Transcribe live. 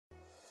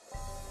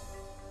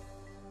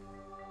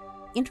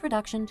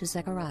Introduction to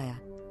Zechariah.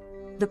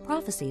 The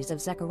prophecies of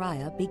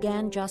Zechariah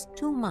began just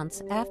 2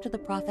 months after the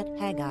prophet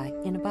Haggai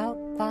in about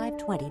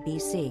 520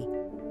 BC.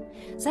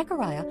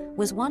 Zechariah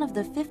was one of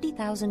the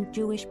 50,000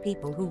 Jewish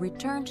people who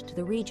returned to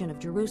the region of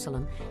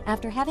Jerusalem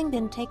after having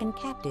been taken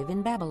captive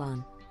in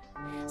Babylon.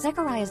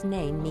 Zechariah's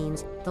name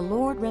means "the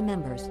Lord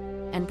remembers,"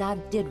 and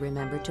God did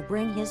remember to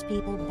bring his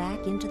people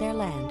back into their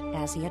land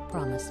as he had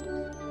promised.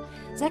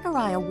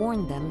 Zechariah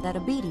warned them that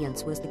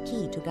obedience was the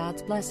key to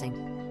God's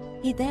blessing.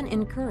 He then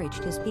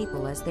encouraged his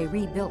people as they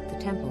rebuilt the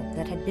temple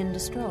that had been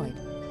destroyed,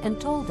 and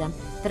told them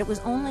that it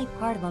was only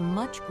part of a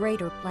much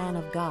greater plan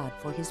of God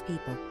for his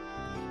people.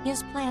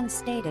 His plan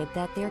stated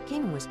that their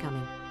king was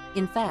coming.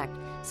 In fact,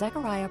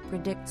 Zechariah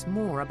predicts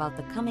more about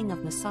the coming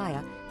of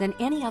Messiah than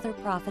any other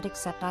prophet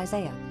except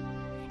Isaiah.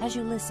 As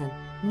you listen,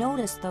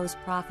 notice those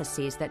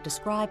prophecies that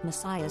describe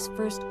Messiah's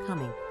first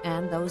coming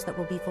and those that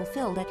will be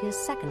fulfilled at his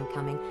second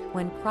coming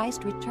when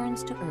Christ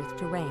returns to earth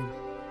to reign.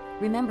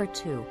 Remember,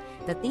 too,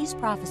 that these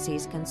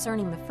prophecies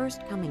concerning the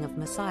first coming of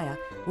Messiah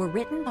were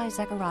written by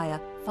Zechariah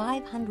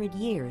 500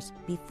 years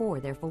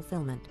before their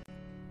fulfillment.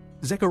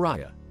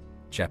 Zechariah,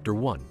 chapter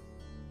 1.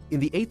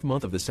 In the 8th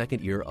month of the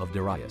 2nd year of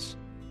Darius,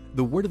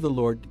 the word of the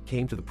Lord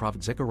came to the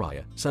prophet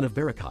Zechariah, son of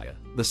Berechiah,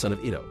 the son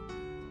of Iddo.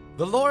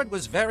 The Lord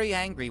was very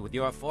angry with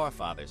your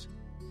forefathers.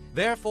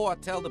 Therefore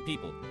tell the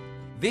people,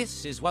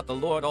 this is what the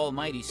Lord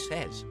Almighty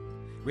says.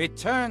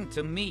 Return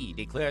to me,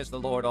 declares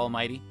the Lord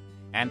Almighty,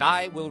 and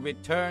I will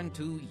return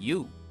to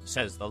you,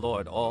 says the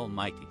Lord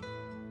Almighty.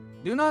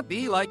 Do not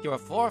be like your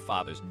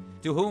forefathers,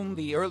 to whom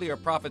the earlier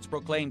prophets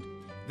proclaimed,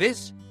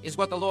 this is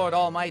what the Lord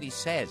Almighty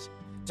says.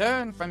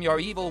 Turn from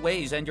your evil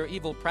ways and your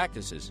evil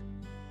practices.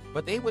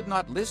 But they would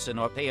not listen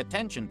or pay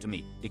attention to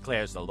me,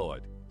 declares the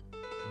Lord.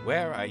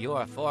 Where are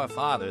your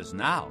forefathers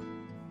now?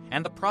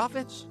 And the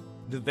prophets?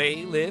 Do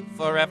they live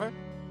forever?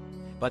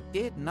 But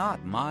did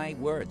not my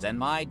words and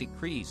my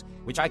decrees,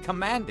 which I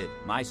commanded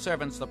my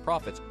servants the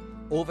prophets,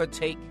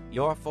 overtake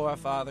your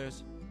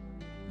forefathers?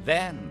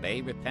 Then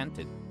they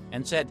repented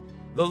and said,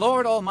 the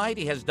Lord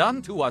Almighty has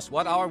done to us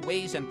what our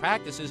ways and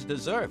practices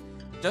deserve,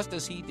 just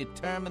as he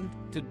determined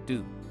to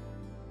do.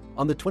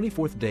 On the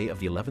 24th day of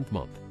the 11th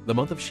month, the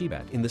month of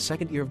Shebat, in the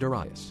 2nd year of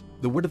Darius,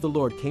 the word of the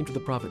Lord came to the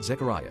prophet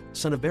Zechariah,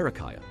 son of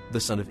Berechiah, the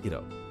son of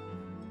Iddo.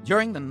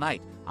 During the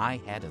night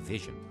I had a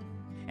vision,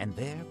 and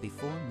there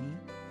before me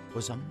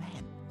was a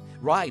man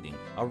riding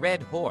a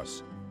red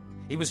horse.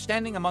 He was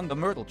standing among the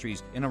myrtle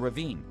trees in a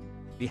ravine.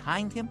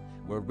 Behind him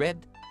were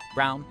red,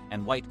 brown,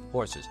 and white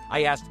horses.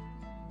 I asked,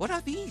 what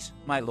are these,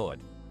 my lord?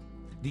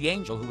 The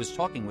angel who was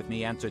talking with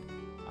me answered,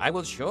 I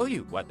will show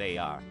you what they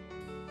are.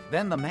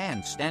 Then the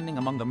man standing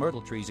among the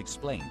myrtle trees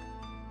explained,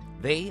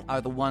 they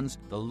are the ones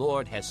the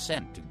Lord has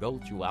sent to go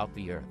throughout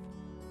the earth.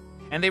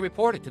 And they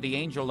reported to the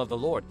angel of the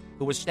Lord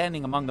who was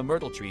standing among the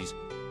myrtle trees,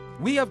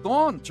 we have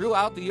gone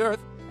throughout the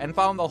earth and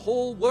found the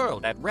whole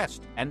world at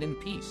rest and in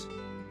peace.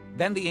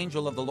 Then the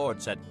angel of the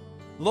Lord said,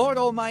 Lord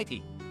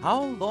Almighty,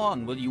 how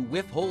long will you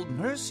withhold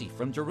mercy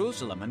from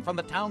Jerusalem and from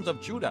the towns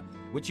of Judah,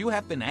 which you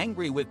have been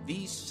angry with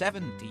these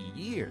 70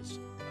 years?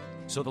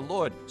 So the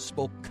Lord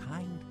spoke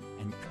kind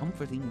and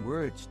comforting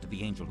words to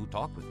the angel who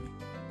talked with me.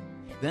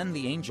 Then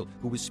the angel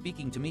who was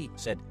speaking to me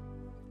said,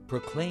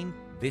 proclaim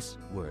this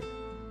word.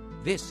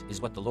 This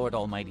is what the Lord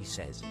Almighty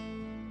says.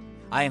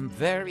 I am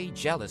very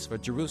jealous for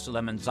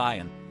Jerusalem and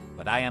Zion,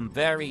 but I am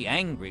very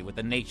angry with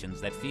the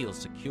nations that feel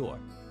secure.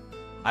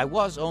 I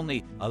was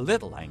only a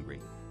little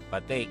angry,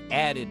 but they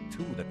added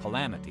to the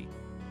calamity.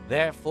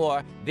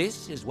 Therefore,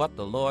 this is what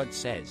the Lord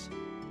says.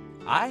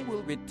 I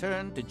will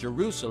return to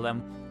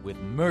Jerusalem with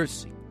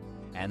mercy,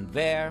 and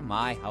there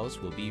my house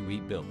will be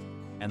rebuilt,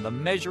 and the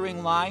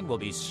measuring line will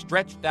be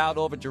stretched out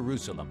over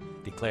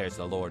Jerusalem, declares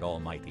the Lord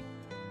Almighty.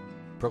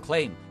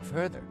 Proclaim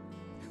further,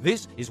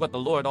 this is what the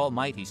Lord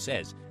Almighty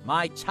says.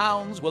 My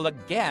towns will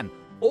again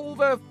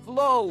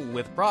overflow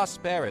with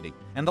prosperity,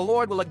 and the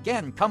Lord will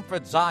again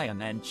comfort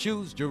Zion and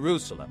choose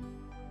Jerusalem.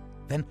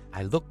 Then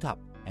I looked up,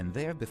 and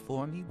there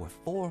before me were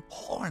 4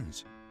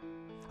 horns.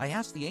 I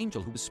asked the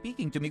angel who was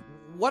speaking to me,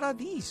 what are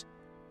these?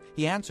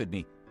 He answered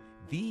me,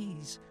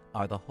 these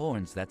are the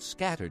horns that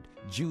scattered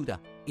Judah,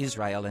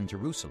 Israel, and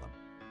Jerusalem.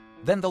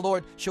 Then the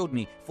Lord showed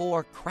me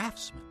 4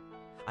 craftsmen.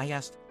 I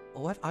asked,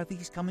 what are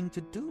these coming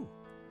to do?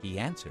 He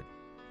answered,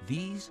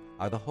 these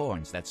are the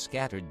horns that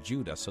scattered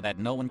Judah so that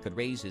no one could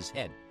raise his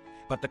head.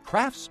 But the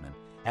craftsmen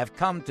have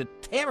come to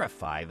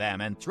terrify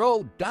them and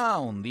throw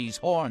down these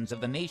horns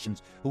of the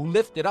nations who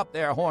lifted up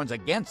their horns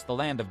against the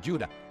land of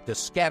Judah to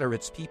scatter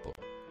its people.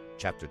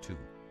 Chapter 2.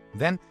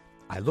 Then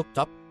I looked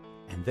up,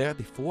 and there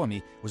before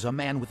me was a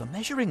man with a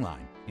measuring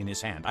line in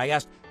his hand. I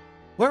asked,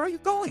 where are you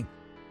going?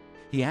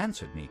 He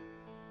answered me,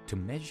 to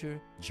measure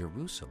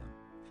Jerusalem,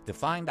 to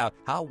find out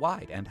how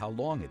wide and how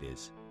long it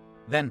is.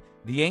 Then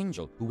the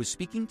angel who was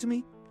speaking to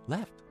me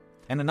left,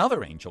 and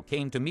another angel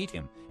came to meet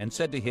him and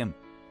said to him,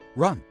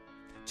 run,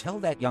 tell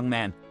that young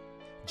man,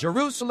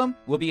 Jerusalem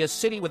will be a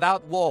city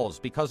without walls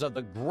because of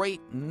the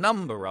great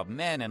number of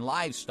men and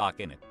livestock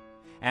in it.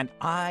 and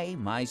I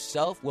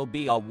myself will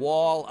be a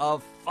wall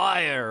of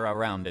fire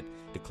around it,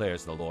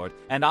 declares the Lord,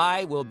 and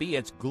I will be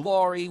its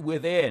glory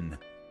within.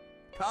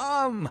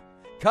 Come,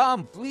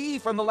 come, flee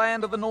from the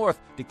land of the north,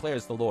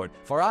 declares the Lord,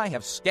 for I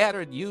have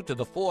scattered you to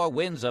the four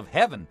winds of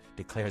heaven,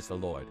 declares the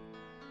Lord.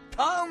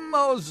 Come,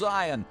 O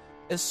Zion,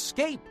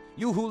 escape,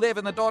 you who live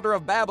in the daughter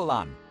of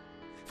Babylon.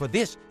 For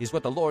this is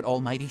what the Lord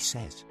Almighty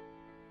says.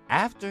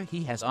 After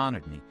he has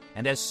honored me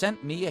and has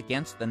sent me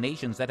against the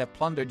nations that have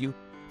plundered you,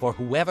 for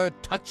whoever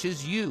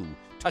touches you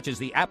touches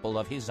the apple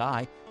of his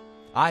eye,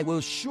 I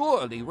will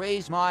surely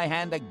raise my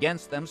hand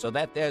against them so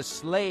that their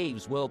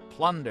slaves will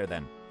plunder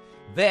them.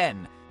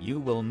 Then you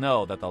will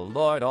know that the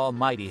Lord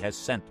Almighty has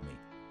sent me.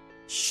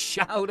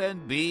 Shout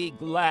and be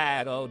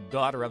glad, O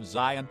daughter of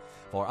Zion,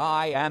 for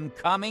I am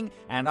coming,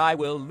 and I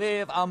will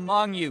live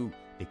among you,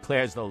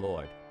 declares the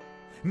Lord.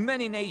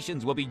 Many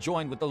nations will be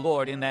joined with the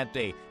Lord in that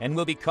day, and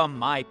will become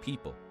my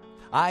people.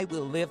 I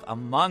will live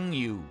among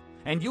you,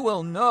 and you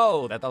will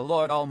know that the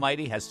Lord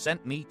Almighty has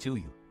sent me to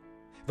you.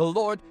 The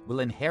Lord will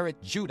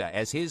inherit Judah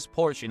as his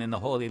portion in the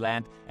Holy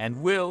Land,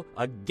 and will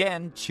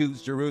again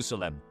choose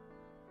Jerusalem.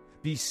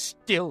 Be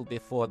still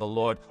before the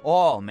Lord,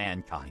 all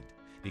mankind,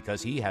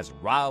 because he has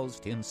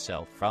roused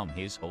himself from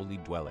his holy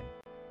dwelling.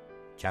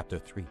 Chapter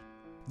 3.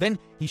 Then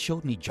he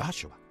showed me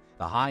Joshua,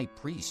 the high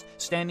priest,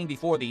 standing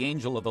before the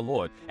angel of the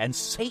Lord, and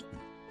Satan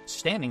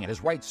standing at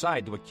his right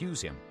side to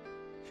accuse him.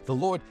 The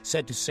Lord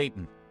said to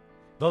Satan,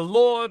 The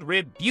Lord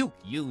rebuke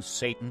you,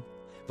 Satan.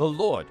 The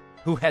Lord,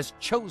 who has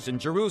chosen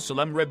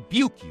Jerusalem,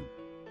 rebuke you.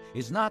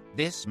 Is not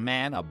this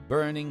man a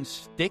burning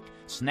stick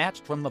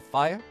snatched from the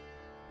fire?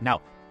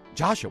 Now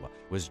Joshua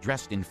was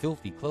dressed in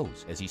filthy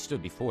clothes as he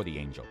stood before the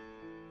angel.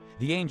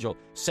 The angel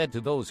said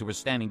to those who were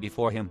standing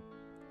before him,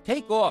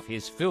 Take off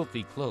his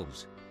filthy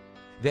clothes.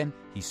 Then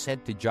he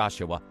said to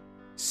Joshua,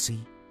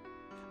 See,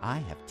 I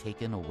have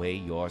taken away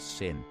your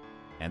sin,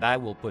 and I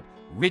will put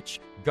rich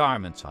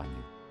garments on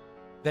you.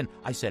 Then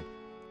I said,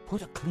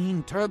 Put a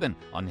clean turban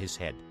on his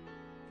head.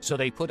 So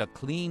they put a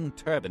clean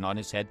turban on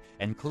his head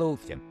and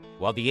clothed him,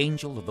 while the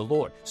angel of the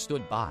Lord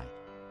stood by.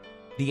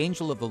 The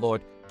angel of the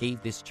Lord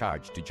gave this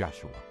charge to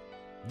Joshua.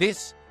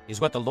 This is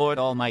what the Lord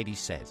Almighty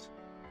says.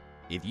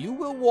 If you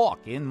will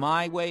walk in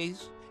my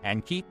ways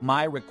and keep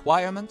my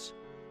requirements,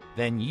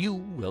 then you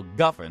will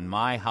govern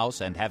my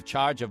house and have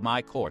charge of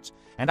my courts,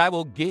 and I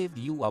will give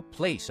you a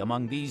place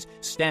among these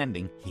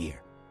standing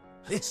here.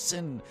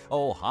 Listen,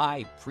 O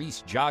high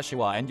priest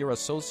Joshua, and your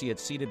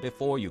associates seated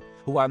before you,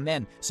 who are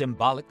men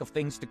symbolic of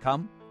things to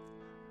come.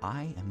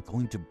 I am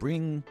going to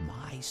bring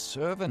my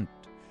servant,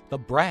 the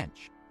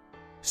branch.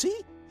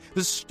 See,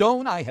 the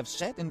stone I have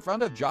set in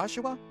front of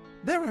Joshua?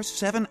 There are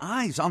 7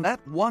 eyes on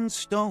that one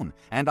stone,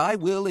 and I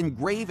will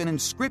engrave an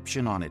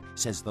inscription on it,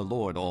 says the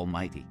Lord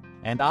Almighty.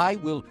 And I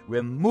will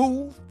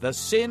remove the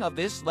sin of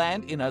this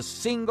land in a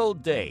single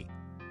day.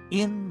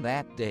 In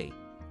that day,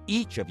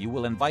 each of you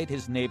will invite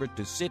his neighbor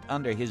to sit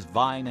under his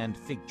vine and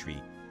fig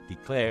tree,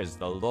 declares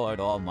the Lord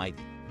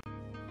Almighty.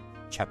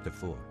 Chapter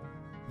 4.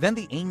 Then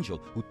the angel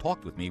who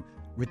talked with me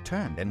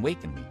returned and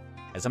wakened me,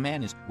 as a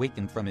man is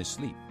wakened from his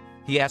sleep.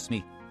 He asked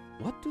me,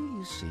 What do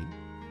you see?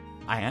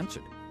 I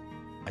answered,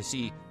 I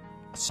see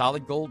a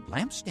solid gold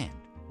lampstand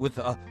with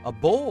a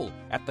bowl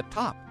at the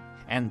top,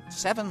 and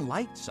 7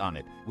 lights on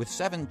it, with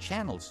 7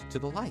 channels to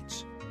the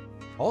lights.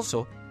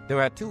 Also, there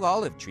are 2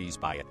 olive trees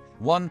by it,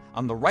 one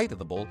on the right of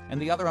the bowl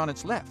and the other on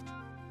its left.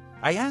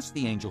 I asked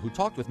the angel who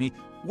talked with me,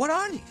 What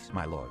are these,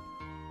 my lord?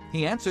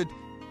 He answered,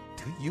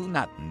 Do you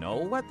not know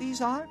what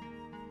these are?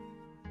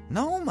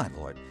 No, my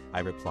lord, I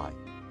replied.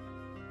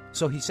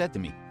 So he said to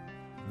me,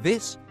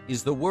 This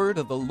is the word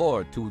of the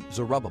Lord to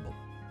Zerubbabel.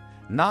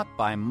 Not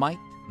by might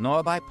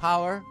nor by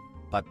power,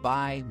 but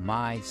by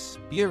my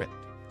Spirit,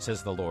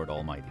 says the Lord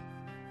Almighty.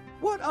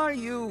 What are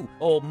you,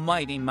 O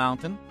mighty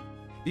mountain?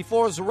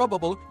 Before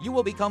Zerubbabel you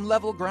will become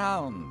level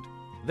ground.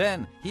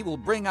 Then he will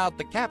bring out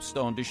the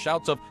capstone to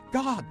shouts of,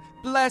 God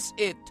bless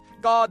it!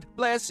 God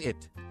bless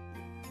it!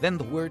 Then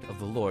the word of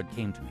the Lord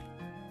came to me.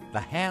 The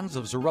hands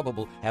of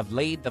Zerubbabel have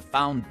laid the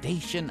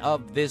foundation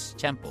of this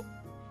temple.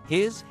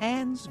 His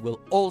hands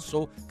will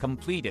also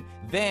complete it.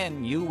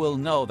 Then you will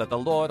know that the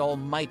Lord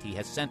Almighty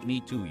has sent me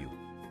to you.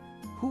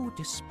 Who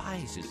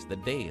despises the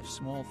day of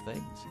small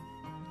things?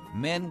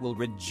 Men will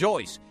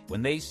rejoice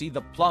when they see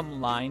the plumb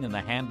line in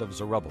the hand of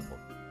Zerubbabel.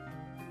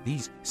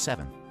 These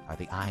 7 are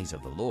the eyes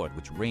of the Lord,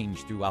 which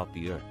range throughout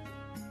the earth.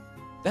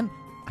 Then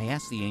I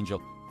asked the angel,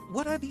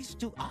 What are these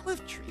 2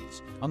 olive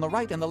trees on the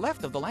right and the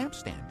left of the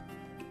lampstand?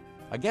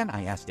 Again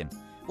I asked him,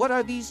 What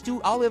are these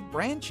 2 olive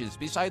branches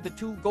beside the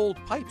 2 gold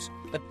pipes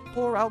that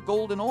pour out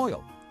golden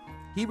oil?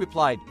 He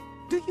replied,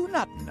 Do you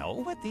not know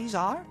what these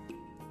are?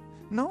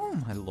 No,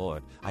 my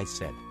lord, I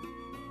said.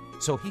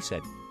 So he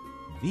said,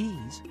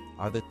 These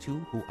are the 2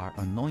 who are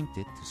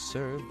anointed to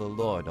serve the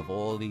Lord of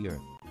all the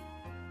earth.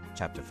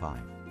 Chapter 5.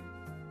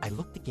 I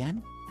looked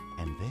again,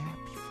 and there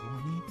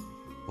before me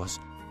was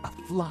a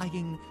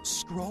flying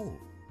scroll.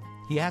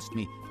 He asked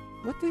me,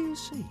 What do you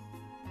see?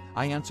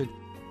 I answered,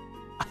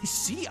 I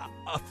see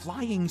a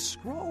flying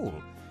scroll.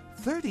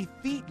 30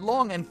 feet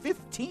long and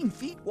 15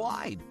 feet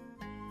wide.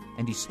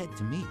 And he said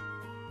to me,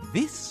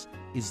 "This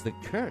is the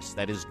curse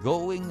that is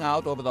going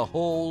out over the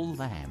whole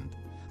land.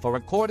 For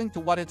according to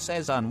what it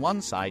says on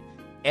one side,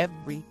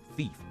 every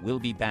thief will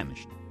be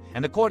banished.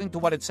 And according to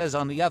what it says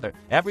on the other,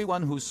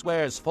 everyone who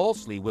swears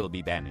falsely will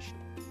be banished.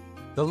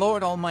 The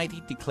Lord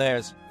Almighty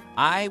declares,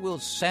 I will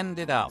send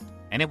it out,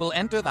 and it will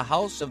enter the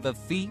house of the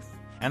thief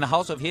and the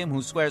house of him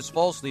who swears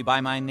falsely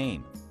by my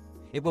name.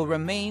 It will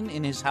remain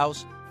in his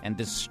house and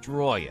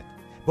destroy it,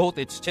 both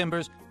its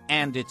timbers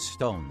and its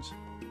stones."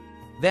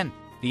 Then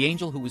the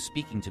angel who was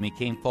speaking to me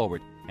came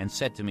forward and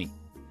said to me,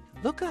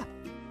 "Look up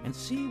and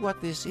see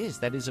what this is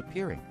that is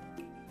appearing."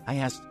 I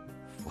asked,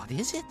 "What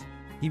is it?"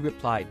 He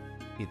replied,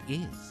 "It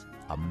is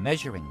a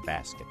measuring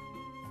basket."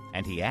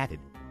 And he added,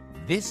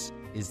 "This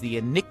is the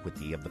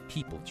iniquity of the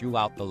people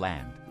throughout the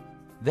land."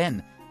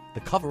 Then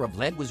the cover of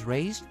lead was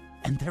raised,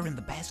 and there in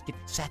the basket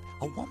sat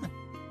a woman.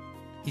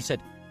 He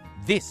said,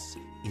 "This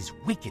is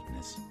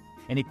wickedness."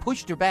 And he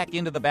pushed her back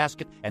into the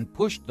basket and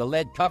pushed the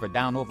lead cover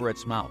down over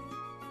its mouth.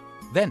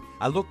 Then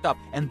I looked up,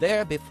 and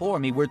there before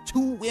me were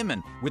 2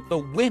 women with the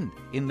wind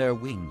in their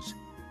wings.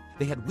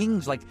 They had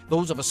wings like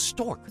those of a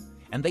stork,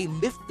 and they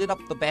lifted up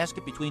the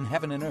basket between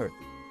heaven and earth.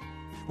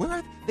 "Where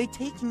are they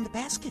taking the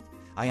basket?"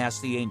 I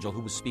asked the angel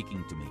who was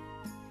speaking to me.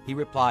 He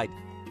replied,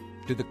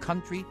 "To the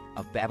country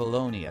of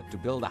Babylonia to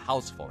build a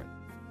house for it.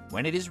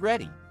 When it is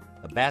ready,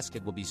 the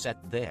basket will be set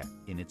there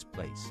in its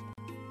place."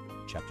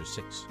 Chapter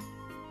 6.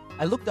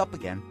 I looked up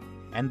again,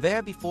 and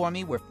there before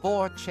me were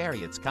 4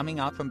 chariots coming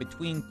out from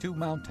between 2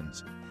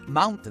 mountains,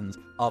 mountains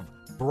of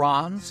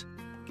bronze.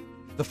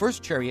 The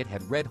first chariot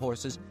had red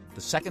horses,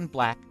 the second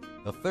black,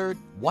 the third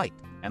white,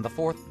 and the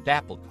fourth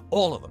dappled,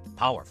 all of them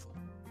powerful.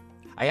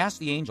 I asked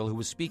the angel who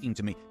was speaking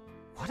to me,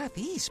 "What are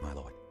these, my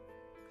lord?"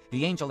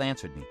 The angel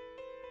answered me,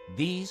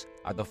 "These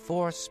are the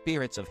 4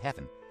 spirits of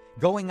heaven,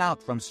 going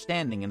out from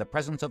standing in the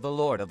presence of the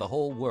Lord of the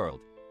whole world.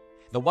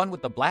 The one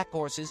with the black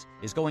horses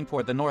is going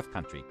toward the north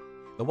country,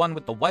 the one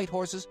with the white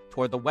horses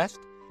toward the west,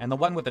 and the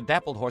one with the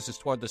dappled horses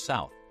toward the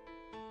south."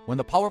 When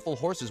the powerful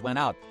horses went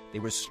out, they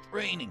were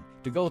straining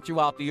to go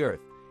throughout the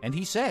earth. And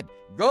he said,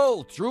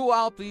 "Go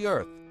throughout the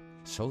earth."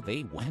 So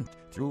they went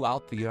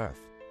throughout the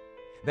earth.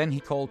 Then he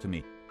called to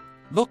me,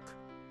 "Look,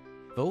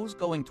 those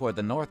going toward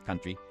the north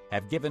country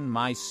have given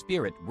my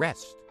spirit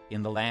rest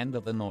in the land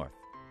of the north."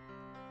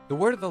 The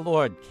word of the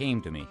Lord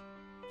came to me,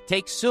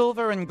 "Take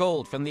silver and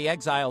gold from the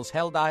exiles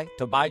Heldai,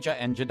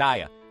 Tobijah, and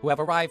Jedaiah, who have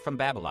arrived from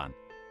Babylon.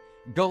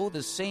 Go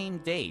the same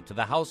day to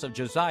the house of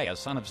Josiah,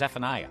 son of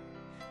Zephaniah.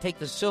 Take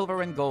the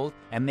silver and gold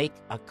and make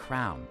a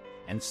crown,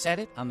 and set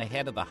it on the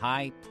head of the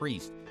high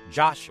priest,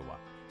 Joshua,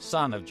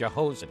 son of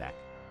Jehozadak.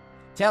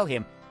 Tell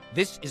him,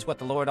 this is what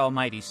the Lord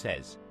Almighty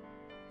says.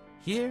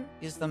 Here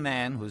is the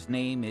man whose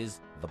name is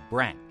the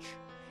branch,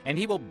 and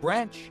he will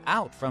branch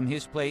out from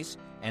his place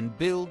and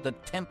build the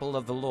temple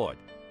of the Lord.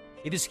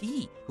 It is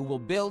he who will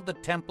build the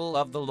temple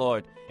of the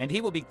Lord, and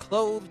he will be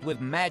clothed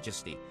with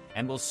majesty,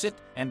 and will sit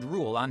and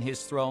rule on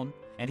his throne,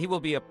 and he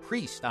will be a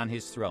priest on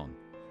his throne,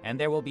 and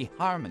there will be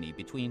harmony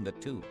between the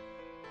 2.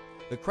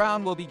 The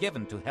crown will be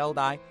given to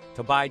Heldai,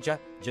 Tobijah,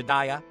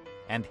 Jedaiah,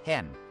 and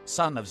Hen,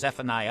 son of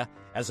Zephaniah,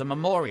 as a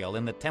memorial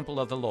in the temple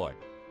of the Lord.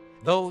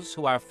 Those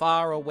who are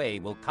far away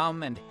will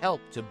come and help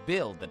to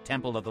build the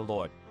temple of the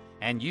Lord,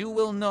 and you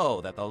will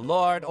know that the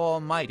Lord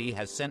Almighty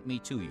has sent me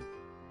to you.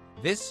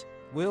 This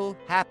will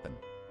happen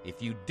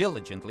if you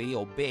diligently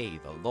obey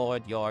the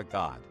Lord your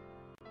God."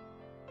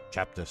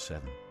 Chapter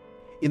 7.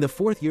 In the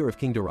 4th year of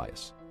King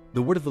Darius,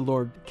 the word of the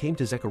Lord came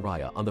to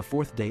Zechariah on the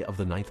 4th day of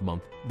the 9th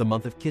month, the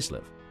month of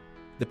Kislev.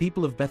 The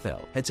people of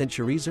Bethel had sent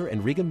Sherezer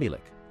and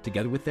Regem-Melech,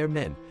 together with their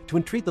men, to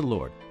entreat the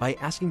Lord by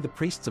asking the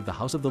priests of the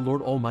house of the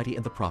Lord Almighty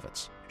and the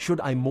prophets,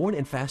 "Should I mourn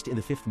and fast in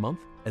the 5th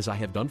month, as I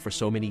have done for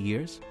so many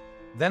years?"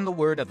 Then the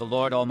word of the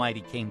Lord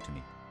Almighty came to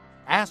me.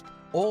 "Ask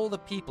all the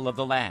people of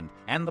the land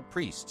and the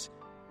priests,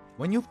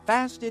 when you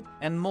fasted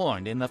and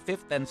mourned in the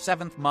 5th and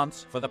 7th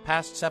months for the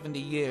past 70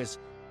 years,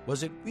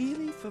 was it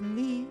really for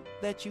me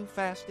that you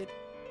fasted?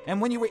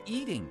 And when you were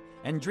eating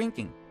and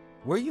drinking,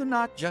 were you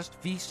not just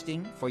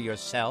feasting for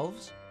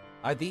yourselves?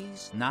 Are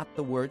these not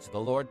the words the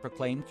Lord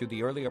proclaimed through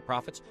the earlier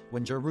prophets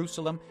when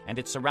Jerusalem and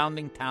its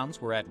surrounding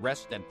towns were at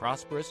rest and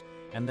prosperous,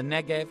 and the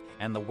Negev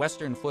and the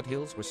western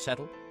foothills were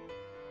settled?"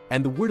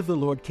 And the word of the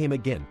Lord came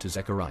again to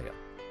Zechariah.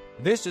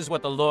 "This is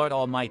what the Lord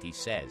Almighty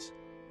says.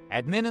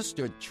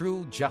 Administer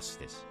true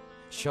justice.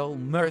 Show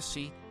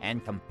mercy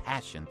and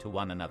compassion to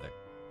one another.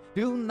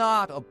 Do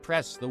not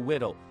oppress the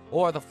widow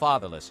or the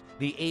fatherless,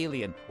 the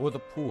alien or the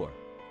poor.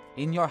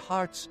 In your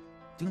hearts,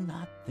 do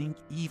not think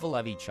evil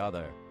of each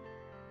other."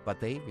 But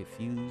they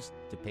refused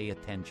to pay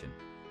attention.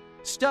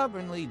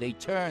 Stubbornly they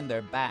turned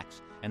their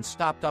backs and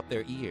stopped up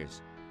their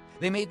ears.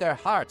 They made their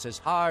hearts as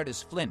hard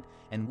as flint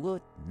and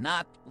would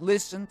not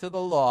listen to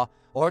the law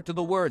or to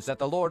the words that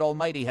the Lord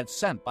Almighty had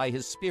sent by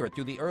his Spirit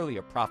through the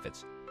earlier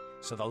prophets.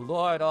 So the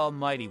Lord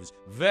Almighty was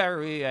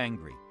very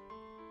angry.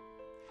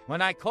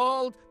 When I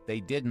called,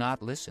 they did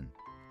not listen.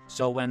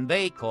 So when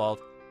they called,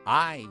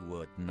 I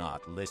would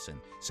not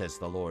listen, says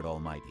the Lord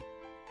Almighty.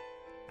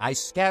 I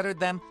scattered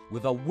them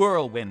with a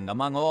whirlwind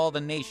among all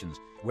the nations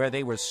where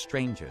they were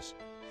strangers.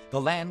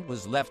 The land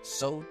was left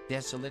so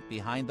desolate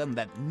behind them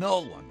that no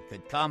one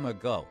could come or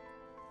go.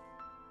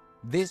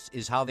 This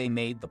is how they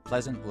made the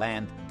pleasant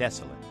land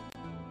desolate.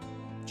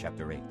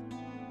 Chapter 8.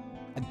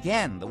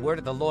 Again, the word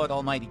of the Lord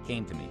Almighty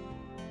came to me.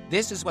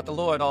 This is what the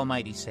Lord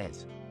Almighty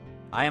says.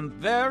 I am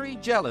very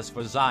jealous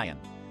for Zion.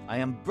 I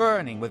am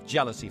burning with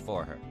jealousy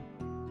for her.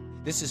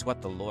 This is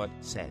what the Lord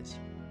says.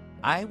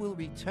 I will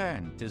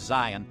return to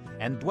Zion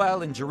and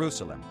dwell in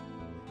Jerusalem.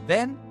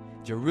 Then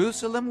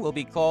Jerusalem will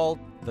be called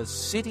the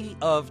city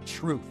of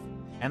truth,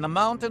 and the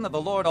mountain of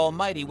the Lord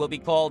Almighty will be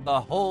called the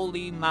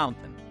holy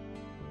mountain.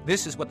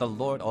 This is what the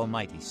Lord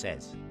Almighty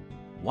says.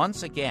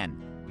 Once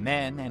again,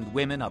 men and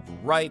women of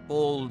ripe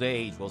old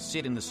age will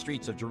sit in the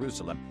streets of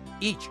Jerusalem,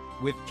 each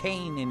with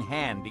cane in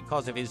hand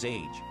because of his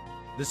age.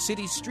 The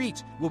city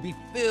streets will be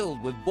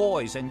filled with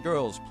boys and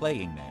girls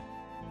playing there.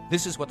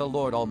 This is what the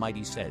Lord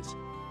Almighty says.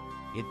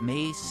 It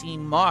may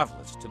seem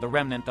marvelous to the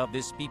remnant of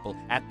this people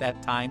at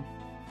that time,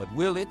 but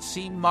will it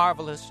seem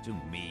marvelous to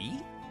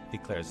me?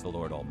 Declares the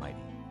Lord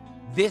Almighty.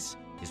 This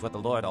is what the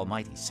Lord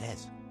Almighty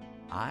says.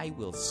 I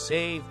will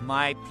save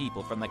my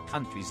people from the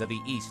countries of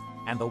the east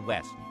and the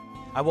west.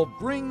 I will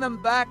bring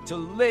them back to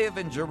live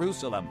in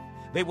Jerusalem.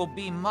 They will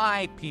be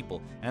my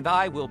people, and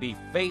I will be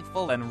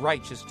faithful and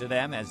righteous to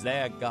them as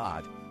their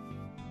God.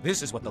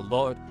 This is what the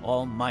Lord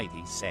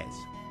Almighty says.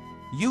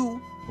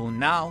 You who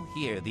now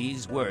hear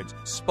these words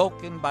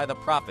spoken by the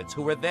prophets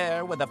who were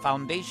there when the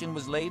foundation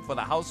was laid for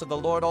the house of the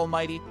Lord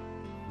Almighty,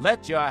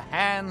 let your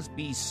hands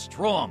be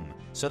strong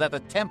so that the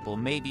temple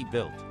may be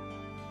built.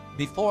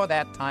 Before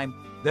that time,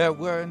 there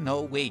were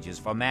no wages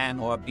for man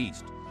or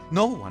beast.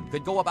 No one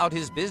could go about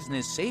his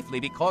business safely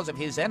because of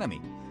his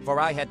enemy, for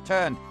I had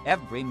turned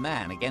every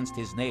man against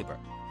his neighbor.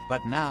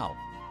 But now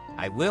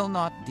I will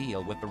not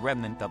deal with the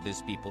remnant of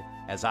this people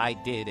as I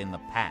did in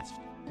the past,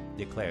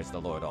 declares the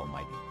Lord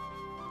Almighty.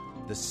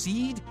 The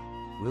seed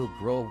will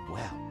grow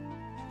well.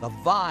 The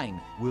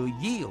vine will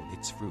yield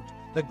its fruit.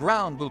 The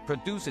ground will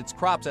produce its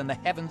crops, and the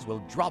heavens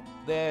will drop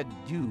their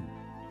dew.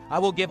 I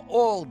will give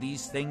all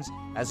these things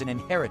as an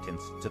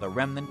inheritance to the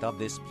remnant of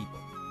this people.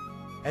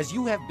 As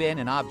you have been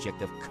an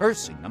object of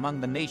cursing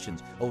among the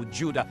nations, O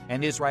Judah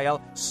and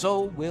Israel,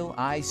 so will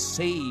I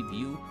save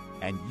you,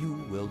 and you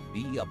will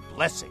be a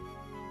blessing.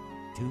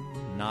 Do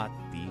not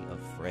be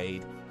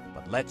afraid,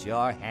 but let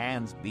your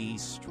hands be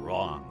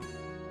strong.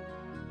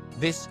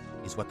 This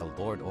is what the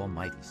Lord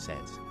Almighty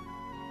says.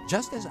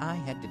 Just as I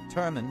had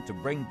determined to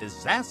bring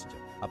disaster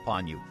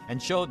upon you,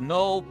 and showed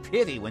no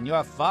pity when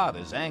your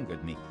fathers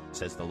angered me,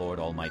 says the Lord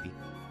Almighty,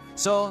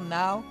 so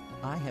now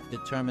I have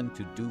determined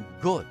to do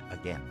good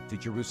again to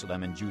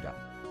Jerusalem and Judah.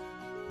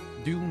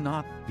 Do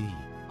not be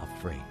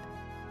afraid.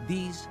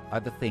 These are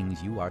the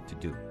things you are to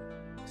do.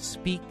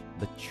 Speak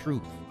the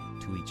truth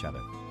to each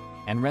other,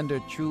 and render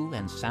true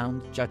and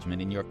sound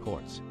judgment in your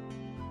courts.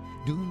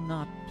 Do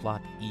not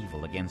plot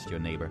evil against your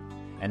neighbor,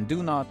 and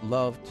do not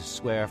love to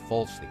swear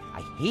falsely.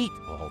 I hate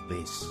all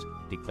this,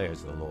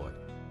 declares the Lord.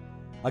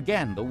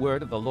 Again, the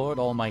word of the Lord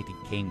Almighty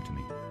came to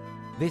me.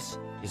 This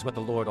is what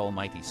the Lord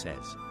Almighty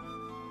says.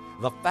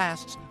 The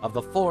fasts of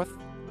the 4th,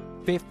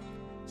 5th,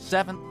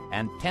 7th,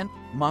 and 10th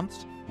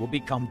months will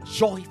become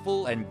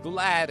joyful and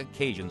glad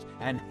occasions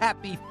and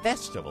happy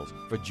festivals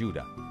for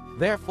Judah.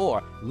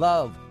 Therefore,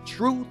 love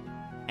truth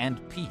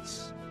and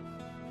peace.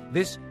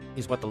 This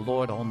is what the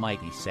Lord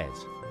Almighty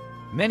says.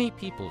 Many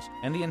peoples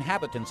and the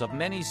inhabitants of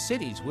many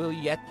cities will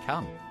yet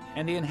come,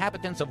 and the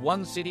inhabitants of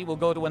one city will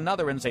go to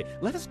another and say,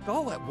 let us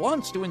go at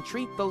once to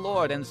entreat the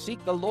Lord and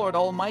seek the Lord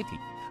Almighty.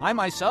 I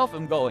myself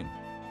am going.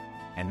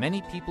 And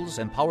many peoples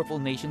and powerful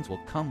nations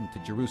will come to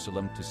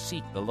Jerusalem to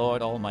seek the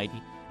Lord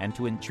Almighty and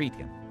to entreat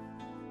him.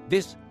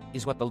 This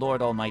is what the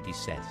Lord Almighty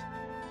says.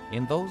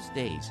 In those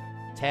days,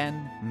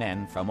 10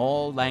 men from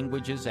all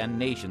languages and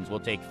nations will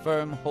take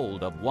firm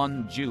hold of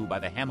one Jew by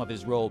the hem of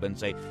his robe and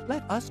say,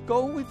 let us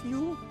go with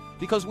you,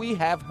 because we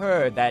have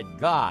heard that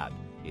God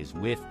is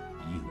with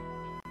you.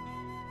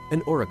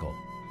 An oracle.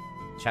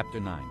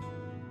 Chapter 9.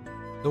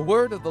 The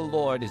word of the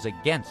Lord is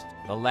against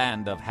the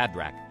land of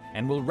Hadrach,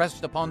 and will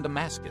rest upon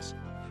Damascus.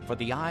 For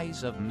the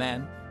eyes of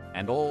men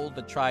and all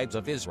the tribes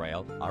of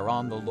Israel are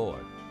on the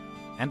Lord.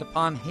 And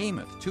upon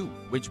Hamath too,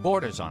 which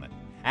borders on it,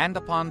 and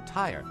upon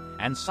Tyre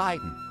and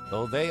Sidon,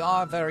 though they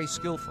are very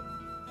skillful.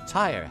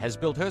 Tyre has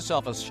built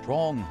herself a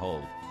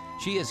stronghold.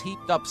 She has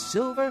heaped up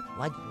silver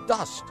like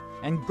dust,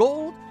 and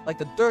gold like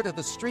the dirt of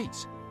the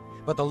streets.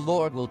 But the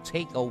Lord will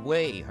take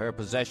away her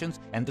possessions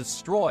and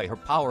destroy her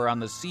power on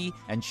the sea,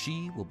 and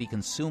she will be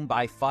consumed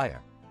by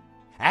fire.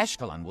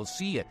 Ashkelon will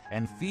see it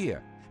and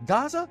fear.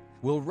 Gaza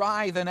will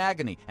writhe in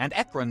agony, and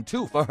Ekron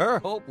too, for her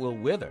hope will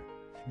wither.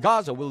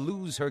 Gaza will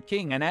lose her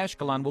king, and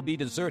Ashkelon will be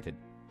deserted.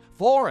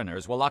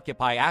 Foreigners will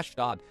occupy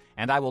Ashdod,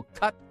 and I will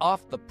cut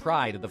off the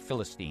pride of the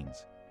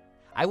Philistines.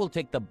 I will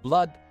take the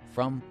blood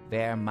from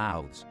their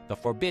mouths, the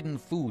forbidden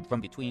food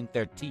from between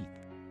their teeth.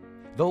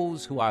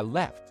 Those who are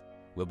left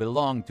will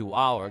belong to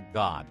our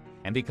God,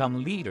 and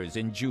become leaders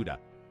in Judah,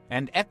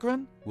 and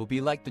Ekron will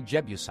be like the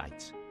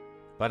Jebusites.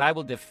 But I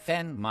will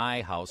defend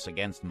my house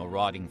against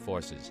marauding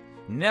forces.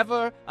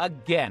 Never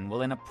again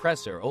will an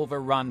oppressor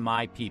overrun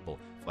my people,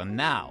 for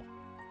now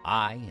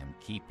I am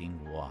keeping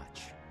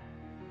watch.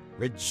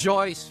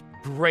 Rejoice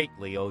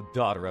greatly, O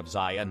daughter of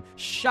Zion.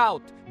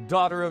 Shout,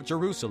 daughter of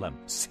Jerusalem.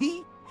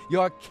 See,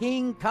 your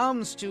king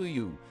comes to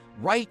you,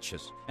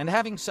 righteous and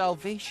having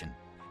salvation,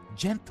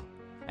 gentle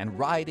and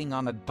riding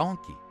on a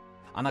donkey,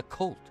 on a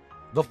colt,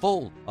 the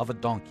foal of a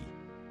donkey.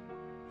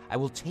 I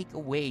will take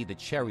away the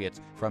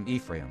chariots from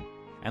Ephraim,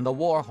 and the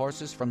war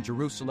horses from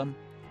Jerusalem,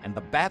 and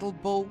the battle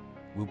bow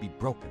will be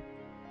broken.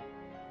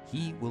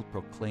 He will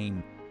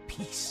proclaim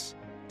peace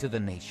to the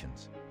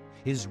nations.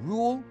 His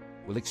rule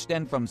will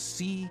extend from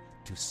sea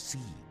to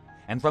sea,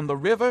 and from the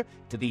river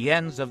to the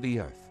ends of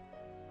the earth.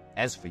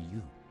 As for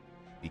you,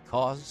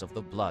 because of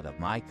the blood of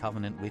my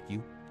covenant with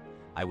you,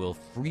 I will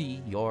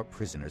free your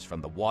prisoners from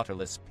the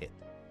waterless pit.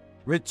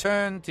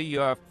 Return to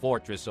your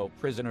fortress, O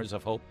prisoners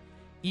of hope.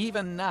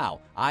 Even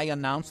now I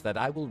announce that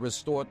I will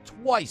restore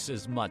twice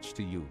as much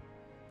to you.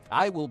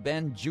 I will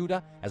bend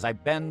Judah as I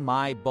bend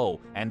my bow,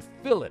 and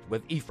fill it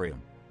with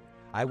Ephraim.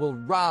 I will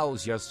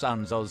rouse your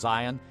sons, O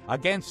Zion,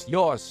 against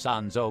your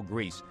sons, O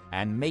Greece,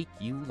 and make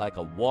you like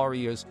a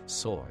warrior's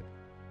sword.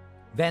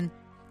 Then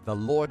the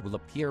Lord will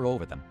appear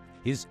over them.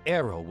 His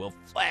arrow will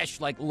flash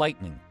like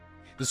lightning.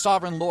 The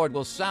sovereign Lord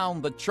will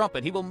sound the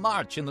trumpet. He will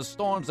march in the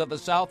storms of the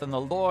south, and the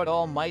Lord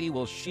Almighty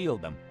will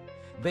shield them.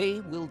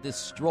 They will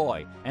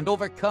destroy and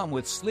overcome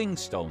with sling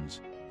stones.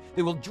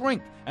 They will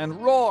drink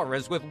and roar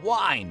as with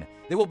wine.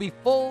 They will be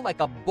full like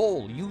a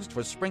bowl used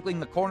for sprinkling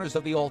the corners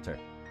of the altar.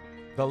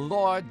 The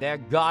Lord their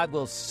God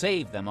will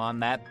save them on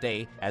that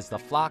day as the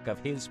flock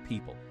of his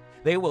people.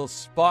 They will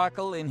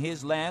sparkle in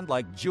his land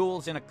like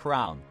jewels in a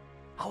crown.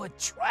 How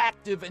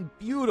attractive and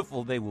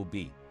beautiful they will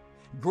be.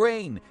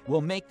 Grain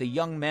will make the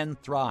young men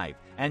thrive,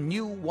 and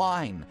new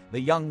wine the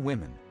young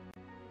women.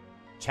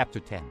 Chapter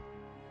 10.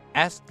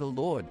 Ask the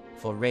Lord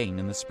for rain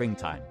in the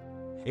springtime.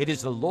 It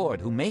is the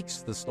Lord who makes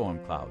the storm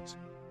clouds.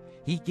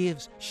 He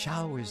gives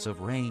showers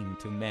of rain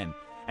to men,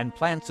 and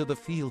plants of the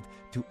field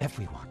to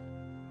everyone.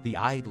 The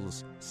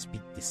idols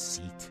speak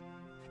deceit.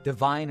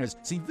 Diviners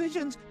see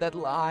visions that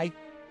lie.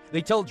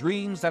 They tell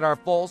dreams that are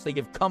false. They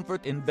give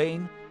comfort in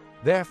vain.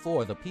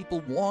 Therefore the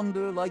people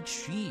wander like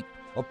sheep,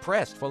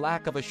 oppressed for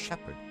lack of a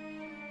shepherd.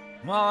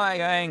 My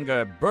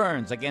anger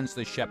burns against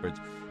the shepherds,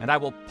 and I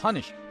will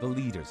punish the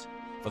leaders.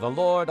 For the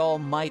Lord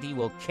Almighty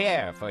will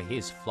care for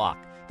his flock,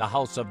 the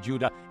house of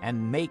Judah,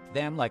 and make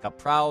them like a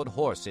proud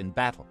horse in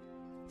battle.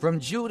 From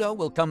Judah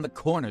will come the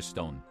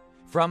cornerstone.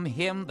 From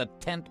him the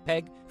tent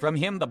peg, from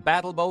him the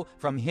battle bow,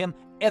 from him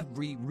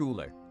every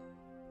ruler.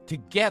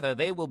 Together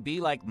they will be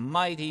like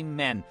mighty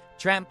men,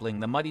 trampling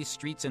the muddy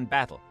streets in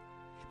battle.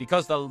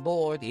 Because the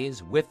Lord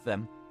is with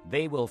them,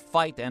 they will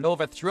fight and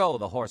overthrow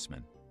the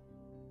horsemen.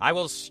 I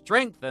will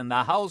strengthen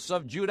the house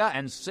of Judah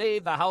and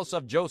save the house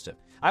of Joseph.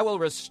 I will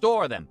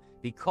restore them,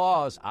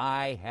 because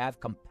I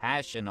have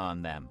compassion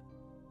on them.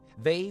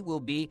 They will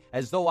be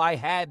as though I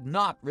had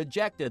not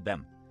rejected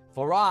them.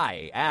 For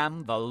I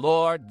am the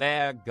Lord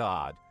their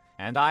God,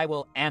 and I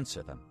will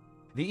answer them.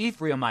 The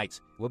Ephraimites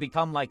will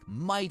become like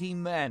mighty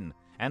men,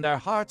 and their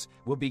hearts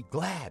will be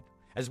glad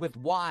as with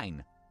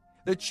wine.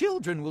 The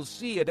children will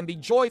see it and be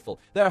joyful.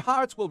 Their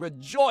hearts will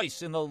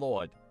rejoice in the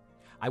Lord.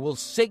 I will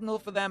signal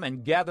for them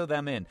and gather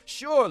them in.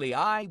 Surely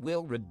I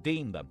will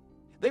redeem them.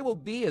 They will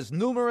be as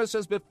numerous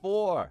as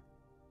before.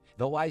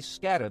 Though I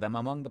scatter them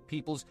among the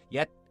peoples,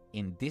 yet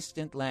in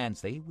distant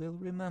lands they will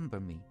remember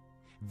me.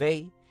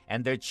 They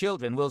and their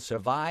children will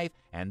survive,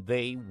 and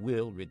they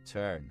will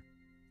return.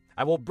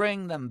 I will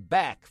bring them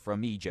back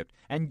from Egypt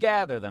and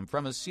gather them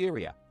from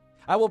Assyria.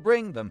 I will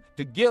bring them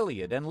to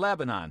Gilead and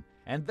Lebanon,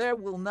 and there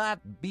will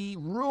not be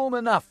room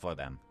enough for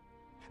them.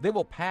 They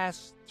will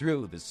pass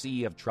through the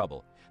sea of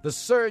trouble. The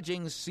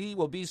surging sea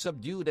will be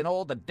subdued, and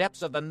all the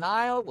depths of the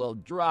Nile will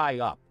dry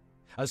up.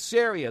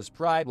 Assyria's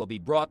pride will be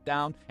brought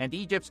down, and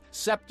Egypt's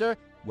scepter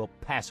will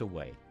pass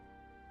away.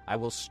 I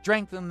will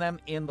strengthen them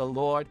in the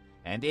Lord,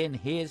 and in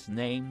his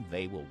name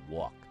they will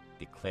walk,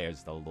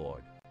 declares the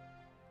Lord.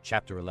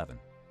 Chapter 11.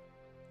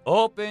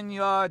 Open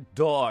your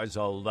doors,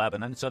 O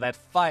Lebanon, so that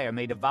fire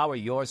may devour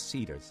your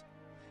cedars.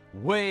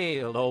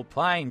 Wail, O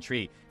pine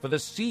tree, for the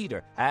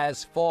cedar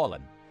has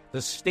fallen.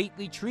 The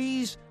stately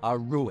trees are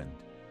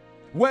ruined.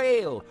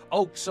 Wail,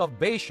 oaks of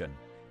Bashan,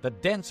 the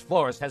dense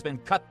forest has been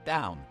cut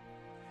down.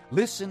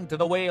 Listen to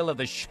the wail of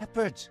the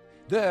shepherds.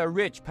 Their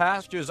rich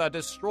pastures are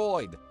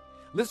destroyed.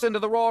 Listen to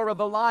the roar of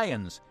the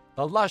lions.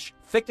 The lush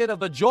thicket of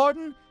the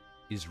Jordan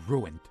is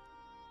ruined.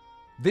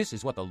 This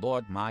is what the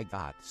Lord my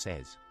God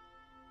says.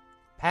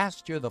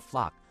 Pasture the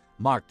flock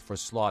marked for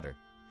slaughter.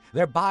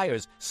 Their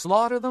buyers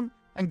slaughter them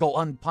and go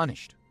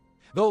unpunished.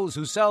 Those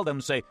who sell them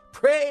say,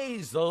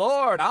 "Praise the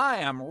Lord, I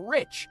am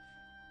rich."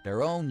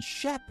 Their own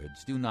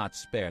shepherds do not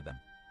spare them.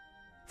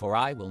 For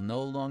I will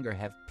no longer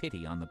have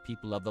pity on the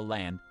people of the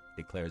land,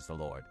 declares the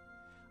Lord.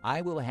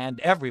 I will hand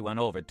everyone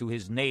over to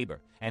his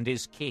neighbor and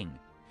his king.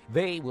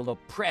 They will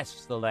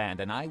oppress the land,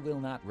 and I will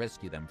not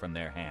rescue them from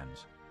their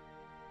hands.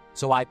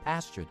 So I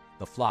pastured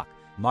the flock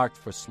marked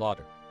for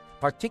slaughter,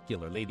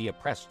 particularly the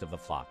oppressed of the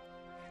flock.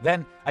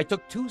 Then I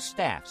took 2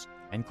 staffs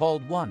and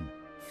called one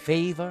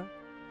Favor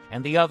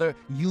and the other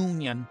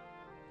Union,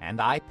 and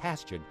I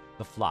pastured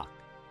the flock.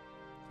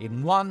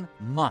 In 1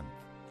 month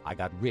I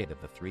got rid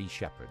of the 3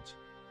 shepherds.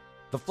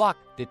 The flock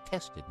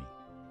detested me,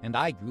 and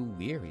I grew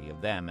weary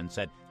of them and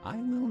said, I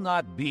will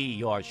not be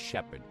your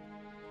shepherd.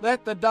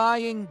 Let the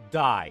dying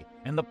die,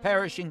 and the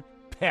perishing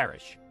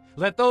perish.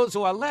 Let those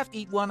who are left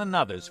eat one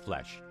another's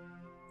flesh.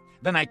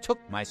 Then I took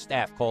my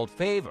staff called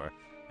Favor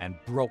and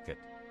broke it,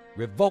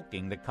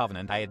 revoking the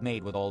covenant I had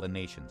made with all the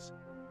nations.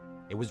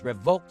 It was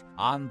revoked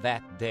on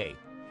that day,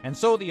 and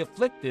so the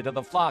afflicted of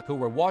the flock who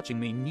were watching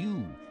me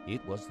knew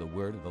it was the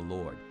word of the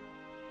Lord.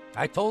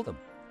 I told them,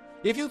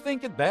 if you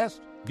think it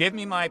best, give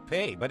me my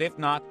pay, but if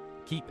not,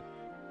 keep it.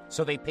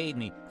 So they paid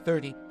me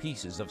 30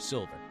 pieces of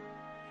silver.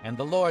 And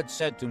the Lord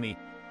said to me,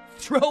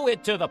 throw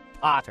it to the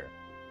potter,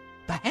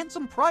 the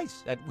handsome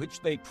price at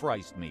which they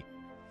priced me.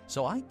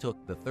 So I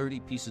took the 30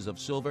 pieces of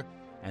silver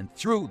and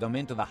threw them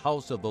into the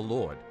house of the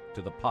Lord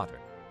to the potter.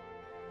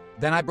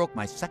 Then I broke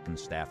my second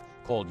staff,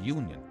 called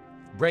Union,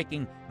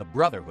 breaking the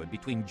brotherhood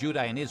between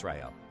Judah and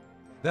Israel.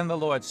 Then the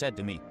Lord said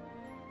to me,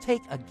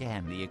 take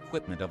again the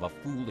equipment of a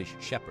foolish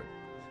shepherd,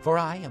 for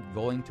I am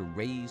going to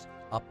raise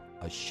up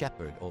a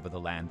shepherd over the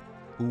land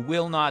who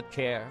will not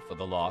care for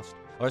the lost,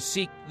 or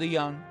seek the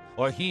young,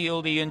 or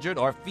heal the injured,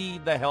 or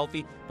feed the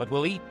healthy, but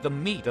will eat the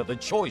meat of the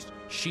choice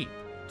sheep,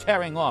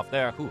 tearing off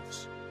their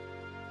hoofs.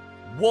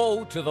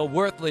 Woe to the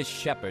worthless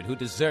shepherd who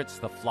deserts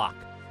the flock.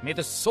 May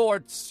the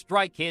sword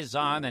strike his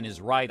arm and his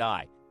right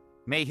eye.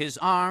 May his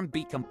arm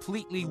be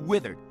completely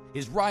withered,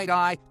 his right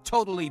eye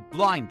totally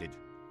blinded.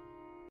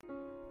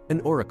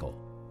 An oracle.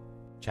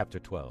 Chapter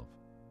 12.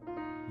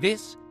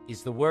 This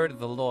is the word of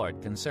the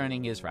Lord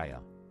concerning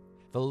Israel.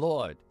 The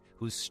Lord,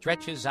 who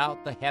stretches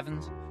out the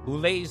heavens, who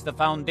lays the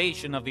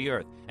foundation of the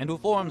earth, and who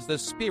forms the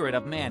spirit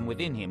of man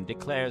within him,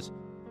 declares,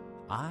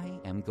 I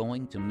am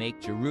going to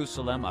make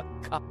Jerusalem a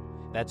cup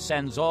that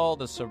sends all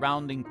the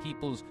surrounding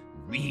peoples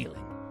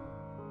reeling.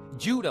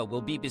 Judah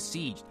will be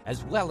besieged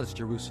as well as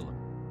Jerusalem.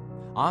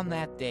 On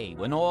that day,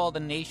 when all the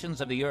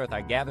nations of the earth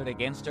are gathered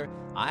against her,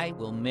 I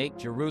will make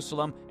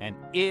Jerusalem an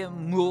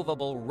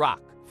immovable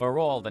rock for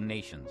all the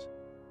nations.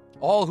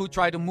 All who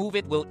try to move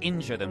it will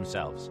injure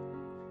themselves.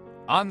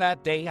 On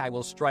that day I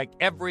will strike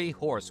every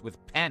horse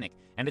with panic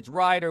and its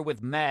rider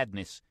with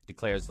madness,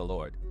 declares the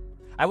Lord.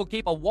 I will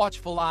keep a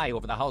watchful eye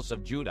over the house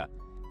of Judah,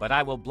 but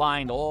I will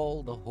blind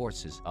all the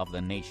horses of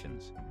the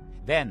nations.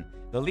 Then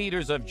the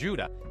leaders of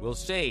Judah will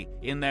say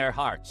in their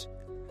hearts,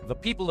 the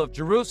people of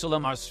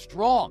Jerusalem are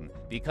strong,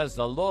 because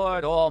the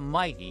Lord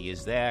Almighty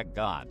is their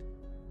God.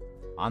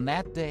 On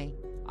that day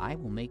I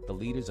will make the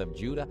leaders of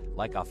Judah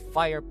like a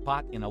fire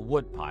pot in a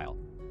woodpile,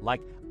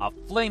 like a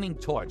flaming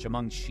torch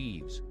among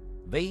sheaves.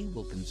 They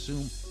will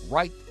consume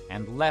right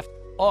and left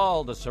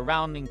all the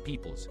surrounding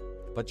peoples,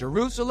 but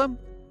Jerusalem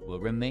will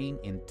remain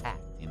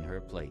intact in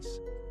her place.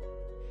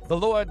 The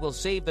Lord will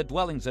save the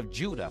dwellings of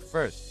Judah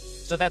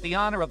first, so that the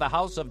honor of the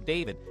house of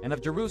David and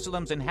of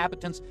Jerusalem's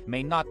inhabitants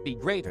may not be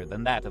greater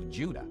than that of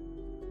Judah.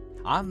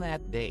 On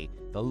that day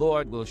the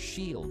Lord will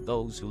shield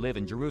those who live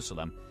in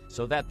Jerusalem,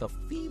 so that the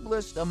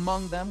feeblest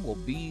among them will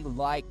be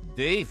like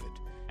David,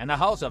 and the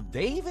house of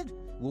David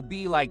will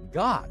be like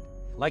God,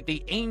 like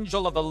the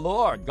angel of the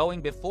Lord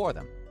going before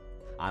them.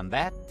 On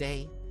that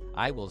day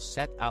I will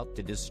set out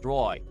to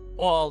destroy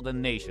all the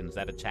nations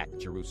that attack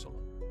Jerusalem.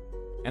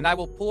 And I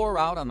will pour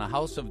out on the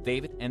house of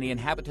David and the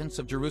inhabitants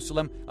of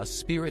Jerusalem a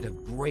spirit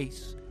of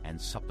grace and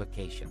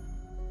supplication.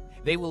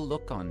 They will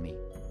look on me,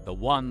 the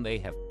one they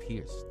have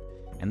pierced,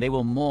 and they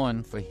will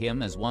mourn for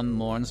him as one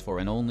mourns for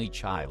an only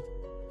child,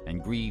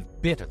 and grieve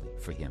bitterly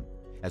for him,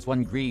 as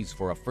one grieves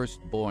for a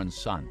firstborn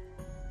son.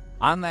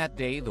 On that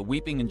day the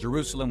weeping in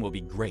Jerusalem will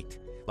be great,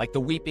 like the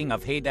weeping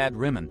of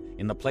Hadad-rimmon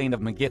in the plain of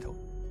Megiddo.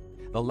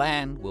 The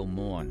land will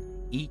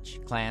mourn,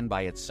 each clan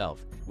by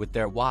itself, with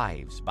their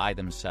wives by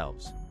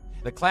themselves.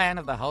 The clan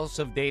of the house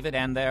of David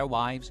and their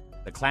wives,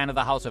 the clan of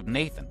the house of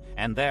Nathan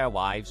and their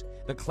wives,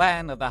 the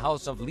clan of the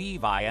house of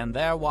Levi and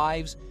their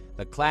wives,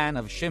 the clan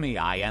of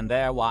Shimei and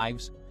their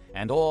wives,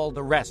 and all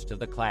the rest of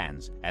the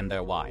clans and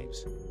their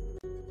wives.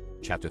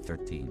 Chapter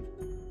 13.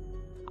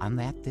 On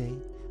that day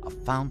a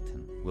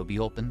fountain will be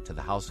opened to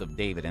the house of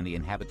David and the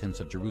inhabitants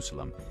of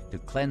Jerusalem, to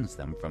cleanse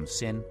them from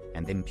sin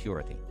and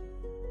impurity.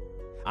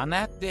 On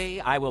that day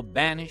I will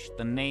banish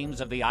the names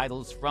of the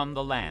idols from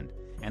the land,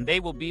 and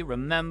they will be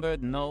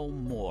remembered no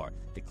more,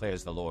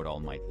 declares the Lord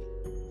Almighty.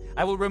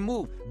 I will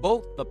remove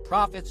both the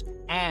prophets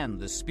and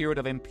the spirit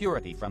of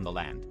impurity from the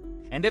land.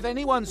 And if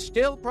anyone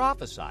still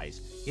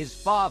prophesies, his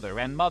father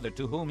and mother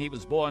to whom he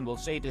was born will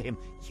say to him,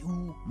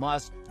 you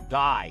must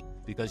die,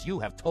 because you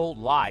have told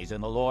lies in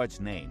the Lord's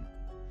name.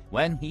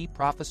 When he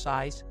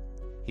prophesies,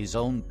 his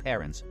own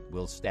parents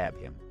will stab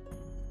him.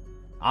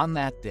 On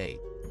that day,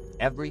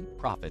 every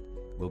prophet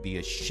will be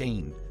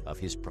ashamed of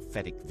his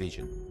prophetic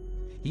vision.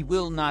 He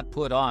will not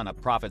put on a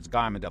prophet's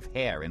garment of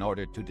hair in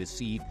order to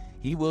deceive.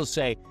 He will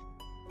say,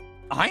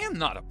 I am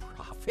not a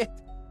prophet.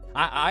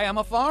 I am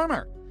a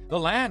farmer. The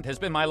land has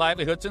been my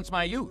livelihood since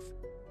my youth.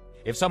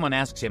 If someone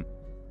asks him,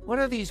 "What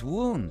are these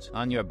wounds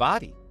on your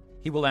body?"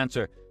 he will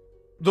answer,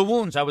 "The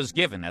wounds I was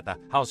given at the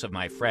house of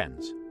my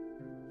friends."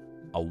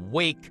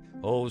 Awake,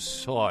 O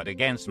sword,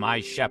 against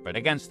my shepherd,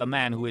 against the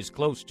man who is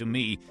close to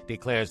me,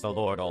 declares the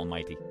Lord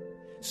Almighty.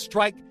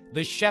 Strike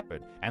the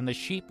shepherd, and the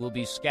sheep will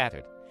be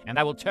scattered, and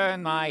I will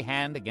turn my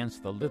hand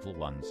against the little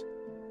ones.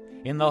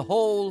 In the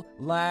whole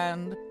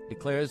land,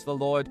 declares the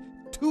Lord,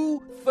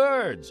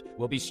 2/3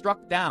 will be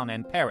struck down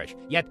and perish,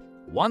 yet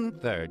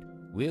 1/3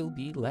 will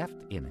be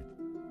left in it.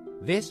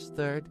 This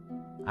third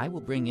I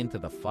will bring into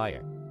the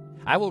fire.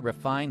 I will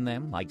refine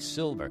them like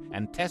silver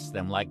and test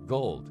them like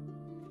gold.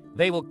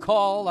 They will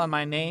call on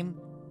my name,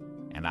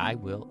 and I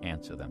will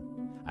answer them.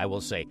 I will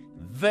say,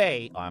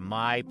 "They are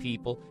my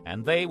people,"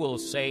 and they will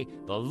say,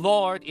 "The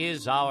Lord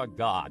is our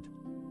God."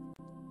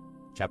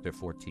 Chapter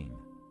 14.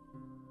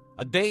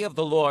 A day of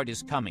the Lord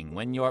is coming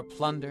when your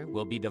plunder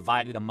will be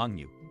divided among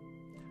you.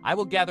 I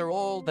will gather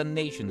all the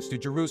nations to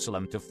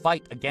Jerusalem to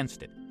fight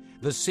against it.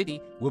 The city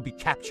will be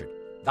captured,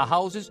 the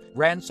houses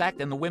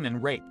ransacked, and the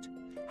women raped.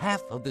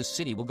 Half of the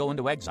city will go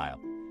into exile,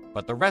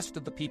 but the rest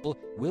of the people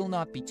will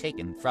not be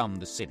taken from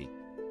the city.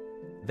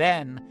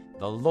 Then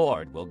the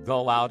Lord will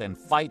go out and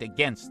fight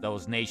against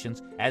those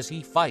nations as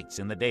he fights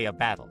in the day of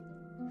battle.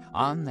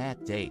 On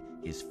that day,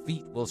 his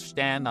feet will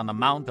stand on the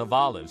Mount of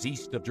Olives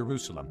east of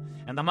Jerusalem,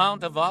 and the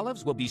Mount of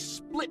Olives will be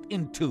split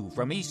in two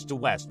from east to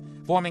west,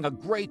 forming a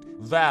great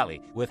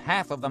valley, with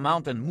half of the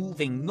mountain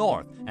moving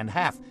north and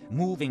half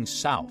moving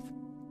south.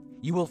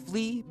 You will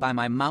flee by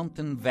my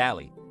mountain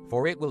valley,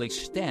 for it will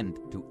extend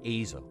to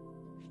Azel.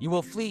 You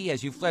will flee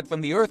as you fled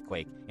from the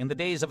earthquake in the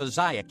days of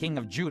Uzziah, king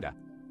of Judah.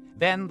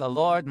 Then the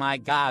Lord my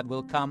God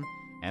will come,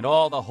 and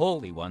all the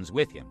holy ones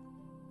with him.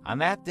 On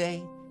that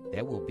day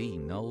there will be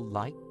no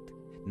light,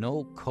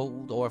 no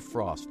cold or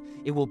frost.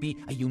 It will be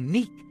a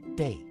unique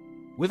day,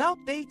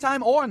 without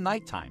daytime or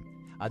nighttime,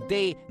 a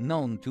day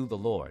known to the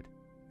Lord.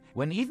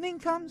 When evening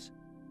comes,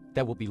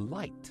 there will be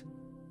light.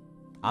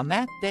 On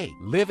that day,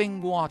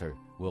 living water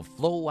will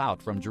flow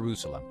out from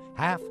Jerusalem,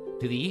 half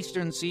to the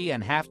eastern sea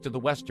and half to the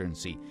western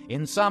sea,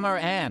 in summer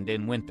and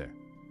in winter.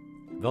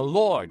 The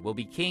Lord will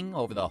be king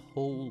over the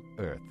whole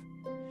earth.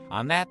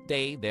 On that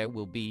day there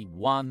will be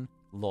one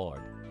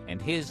Lord, and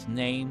his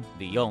name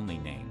the only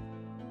name.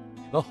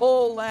 The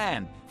whole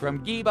land,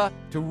 from Geba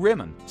to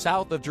Rimmon,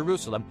 south of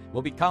Jerusalem,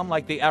 will become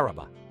like the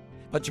Arabah.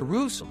 But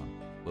Jerusalem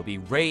will be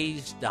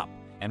raised up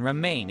and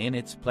remain in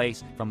its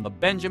place, from the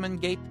Benjamin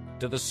gate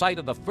to the site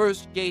of the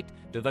first gate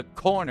to the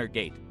corner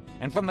gate,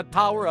 and from the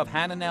tower of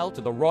Hananel to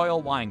the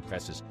royal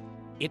winepresses.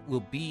 It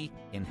will be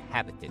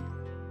inhabited.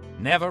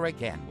 Never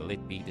again will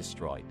it be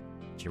destroyed.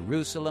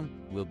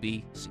 Jerusalem will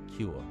be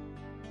secure.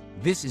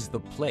 This is the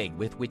plague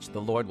with which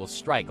the Lord will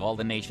strike all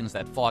the nations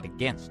that fought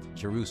against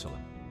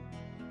Jerusalem.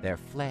 Their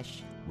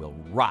flesh will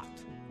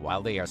rot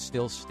while they are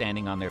still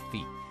standing on their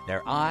feet.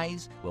 Their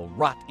eyes will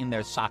rot in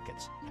their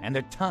sockets, and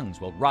their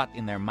tongues will rot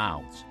in their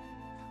mouths.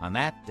 On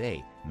that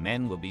day,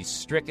 men will be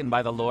stricken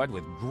by the Lord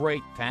with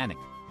great panic.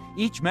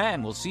 Each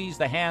man will seize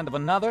the hand of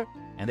another,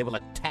 and they will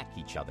attack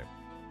each other.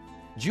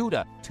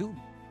 Judah, too,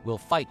 will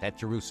fight at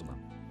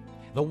Jerusalem.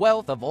 The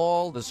wealth of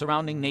all the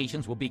surrounding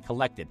nations will be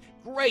collected,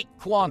 great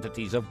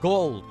quantities of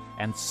gold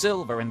and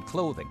silver and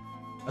clothing.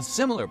 A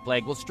similar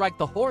plague will strike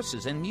the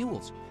horses and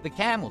mules, the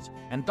camels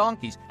and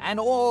donkeys, and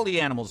all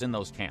the animals in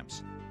those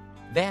camps.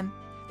 Then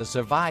the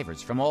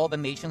survivors from all the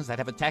nations that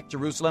have attacked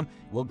Jerusalem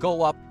will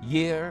go up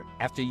year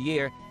after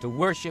year to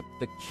worship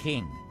the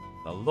King,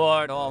 the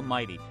Lord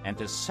Almighty, and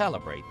to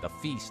celebrate the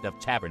Feast of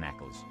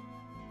Tabernacles.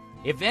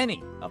 If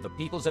any of the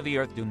peoples of the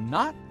earth do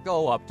not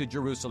go up to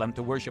Jerusalem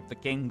to worship the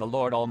King, the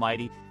Lord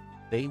Almighty,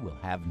 they will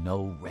have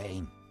no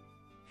rain.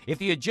 If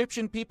the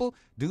Egyptian people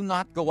do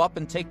not go up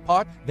and take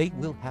part, they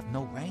will have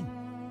no rain.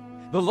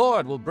 The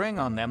Lord will bring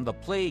on them the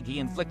plague he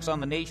inflicts on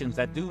the nations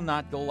that do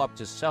not go up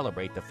to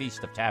celebrate the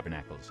Feast of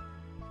Tabernacles.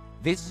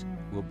 This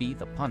will be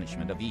the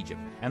punishment of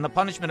Egypt, and the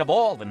punishment of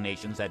all the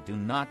nations that do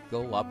not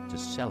go up to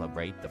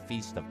celebrate the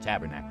Feast of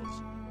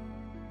Tabernacles.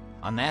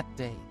 On that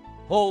day,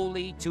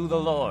 holy to the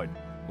Lord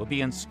will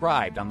be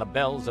inscribed on the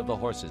bells of the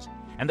horses,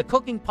 and the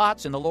cooking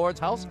pots in the Lord's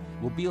house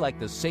will be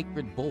like the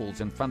sacred bowls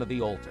in front of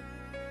the altar.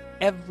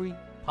 Every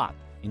pot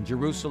in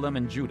Jerusalem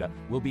and Judah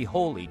will be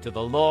holy to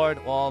the Lord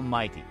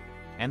Almighty,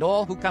 and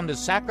all who come to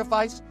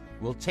sacrifice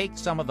will take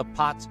some of the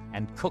pots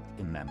and cook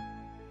in them.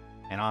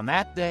 And on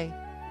that day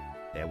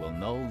there will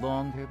no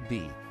longer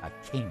be a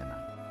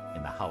Canaanite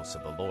in the house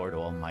of the Lord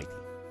Almighty.